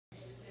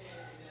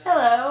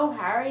Hello,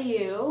 how are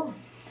you?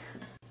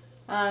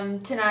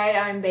 Tonight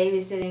I'm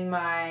babysitting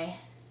my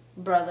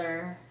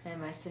brother and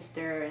my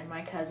sister and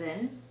my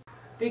cousin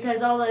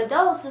because all the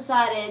adults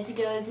decided to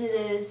go to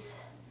this,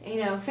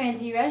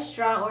 fancy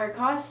restaurant where it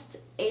costs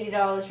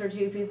 $80 for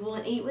 2 people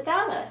and eat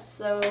without us.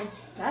 So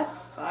that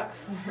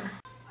sucks.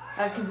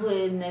 I've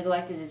completely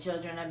neglected the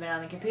children. I've been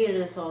on the computer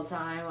this whole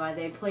time while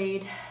they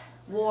played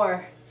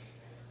war.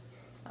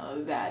 I'm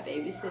a bad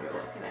babysitter,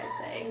 what can I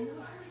say?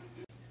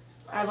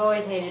 I've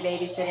always hated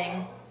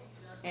babysitting,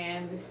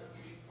 and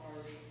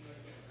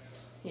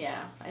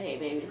yeah, I hate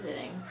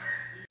babysitting.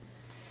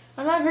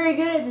 I'm not very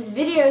good at this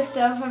video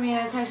stuff. I mean,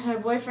 I text my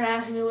boyfriend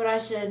asking me what I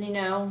should,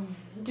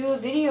 do a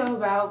video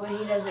about, but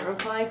he doesn't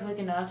reply quick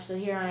enough, so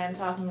here I am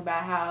talking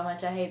about how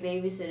much I hate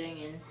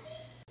babysitting, and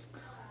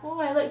oh,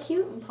 I look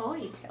cute in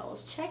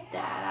ponytails. Check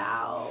that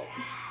out.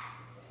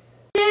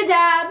 To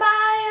die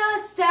by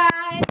your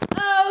side.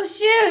 Oh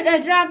shoot,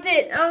 I dropped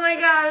it. Oh my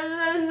god,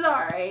 I'm so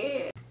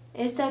sorry.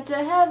 It's such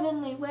a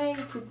heavenly way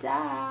to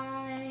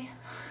die.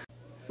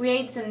 We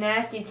ate some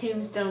nasty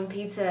tombstone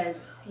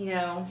pizzas,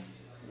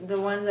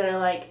 the ones that are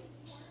like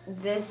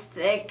this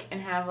thick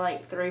and have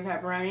like 3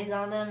 pepperonis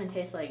on them and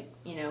taste like,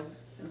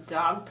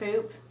 dog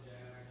poop.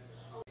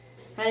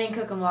 I didn't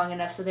cook them long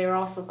enough, so they were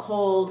also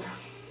cold.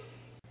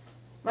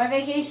 My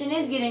vacation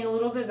is getting a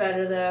little bit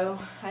better though.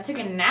 I took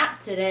a nap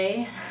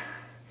today.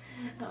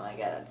 Oh my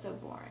god, that's so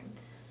boring.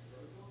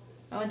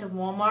 I went to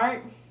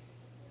Walmart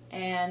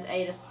and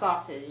ate a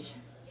sausage,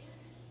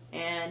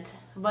 and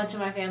a bunch of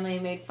my family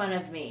made fun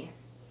of me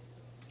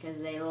because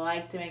they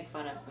like to make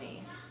fun of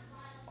me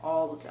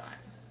all the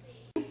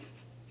time.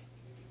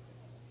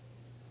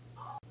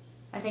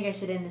 I think I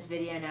should end this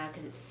video now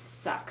because it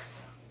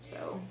sucks.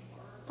 So,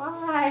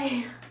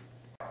 bye.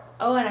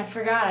 Oh, and I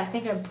forgot, I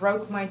think I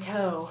broke my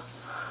toe.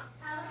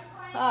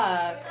 Fuck.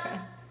 I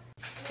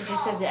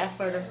just said the F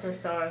word, I'm so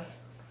sorry.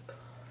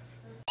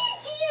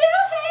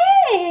 Cheeto,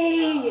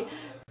 hey!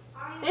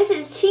 This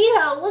is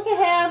Cheeto, look at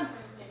him.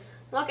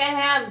 Look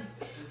at him.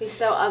 He's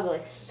so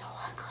ugly. So